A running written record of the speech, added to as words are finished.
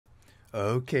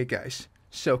Okay, guys.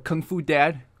 So Kung Fu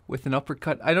Dad with an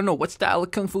uppercut. I don't know what style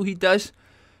of Kung Fu he does,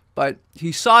 but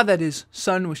he saw that his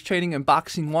son was training in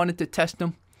boxing, wanted to test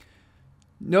him.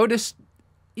 Notice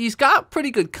he's got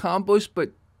pretty good combos,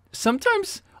 but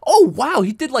sometimes... Oh, wow,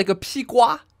 he did like a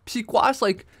piqua. Piqua is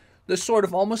like the sort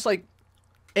of almost like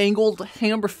angled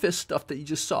hammer fist stuff that you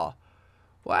just saw.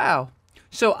 Wow.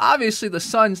 So obviously the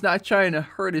son's not trying to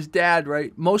hurt his dad,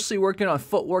 right? Mostly working on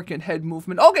footwork and head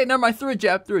movement. Okay, never mind. Threw a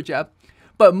jab.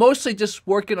 But mostly just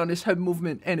working on his head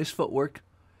movement and his footwork.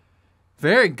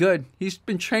 Very good. He's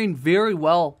been trained very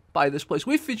well by this place.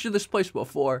 We featured this place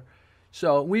before.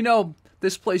 So we know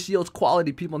this place yields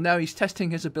quality people. Now he's testing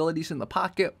his abilities in the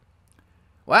pocket.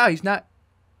 Wow, he's not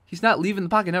leaving the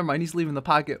pocket. Never mind, he's leaving the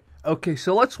pocket. Okay,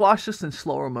 so let's watch this in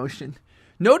slower motion.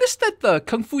 Notice that the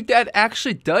Kung Fu Dad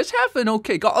actually does have an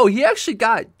okay guard. Oh, he actually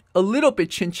got a little bit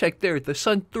chin check there. The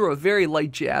son threw a very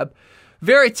light jab.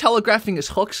 Very telegraphing his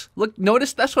hooks. Look,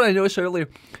 notice, that's what I noticed earlier.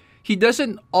 He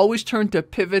doesn't always turn to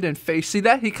pivot and face. See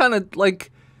that? He kind of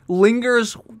like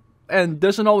lingers and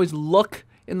doesn't always look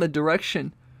in the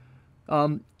direction.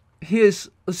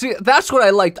 See, that's what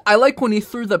I liked. I like when he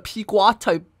threw the piqua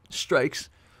type strikes.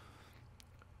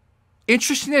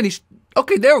 Interesting that he's...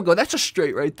 Okay, there we go. That's a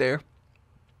straight right there.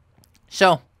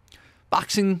 So,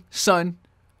 boxing son,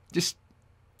 just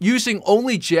using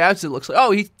only jabs, it looks like.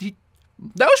 Oh, he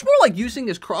that was more like using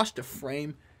his cross to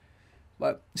frame.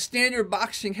 But standard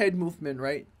boxing head movement,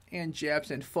 right? And jabs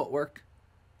and footwork.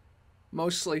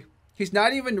 Mostly. He's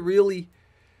not even really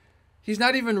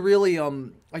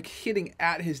like hitting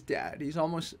at his dad. He's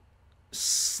almost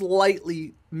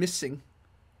slightly missing.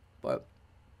 But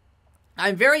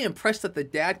I'm very impressed that the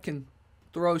dad can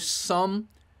throw some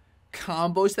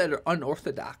combos that are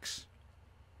unorthodox.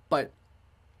 But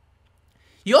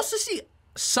you also see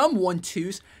some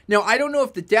 1-2s. Now, I don't know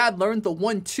if the dad learned the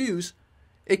 1-2s,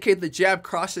 aka the jab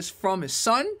crosses, from his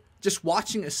son, just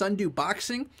watching his son do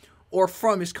boxing, or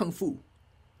from his Kung Fu.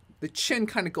 The chin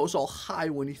kind of goes all high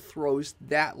when he throws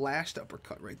that last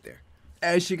uppercut right there.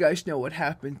 As you guys know what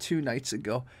happened 2 nights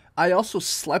ago, I also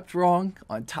slept wrong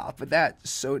on top of that.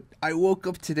 So I woke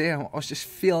up today, I was just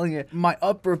feeling it. My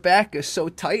upper back is so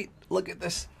tight. Look at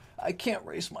this. I can't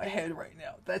raise my head right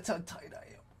now. That's how tight I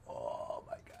am. Oh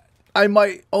my God. I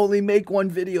might only make one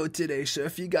video today, so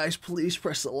if you guys please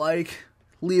press a like,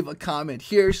 leave a comment.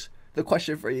 Here's the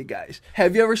question for you guys.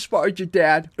 Have you ever sparred your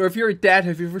dad? Or if you're a dad,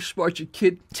 have you ever sparred your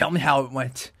kid? Tell me how it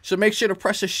went. So make sure to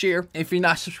press a share. If you're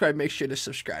not subscribed, make sure to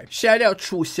subscribe. Shout out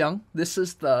Chu Xiang. This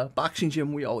is the boxing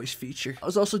gym we always feature. I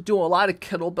was also doing a lot of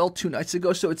kettlebell 2 nights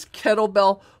ago. So it's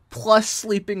kettlebell plus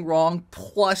sleeping wrong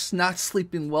plus not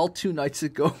sleeping well 2 nights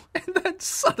ago. And then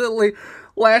suddenly,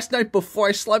 last night before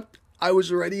I slept, I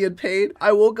was already in pain.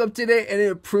 I woke up today and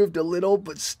it improved a little,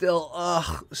 but still,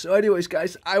 ugh. So anyways,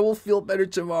 guys, I will feel better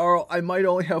tomorrow. I might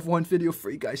only have one video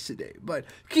for you guys today, but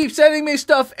keep sending me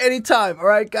stuff anytime. All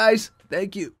right, guys?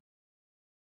 Thank you.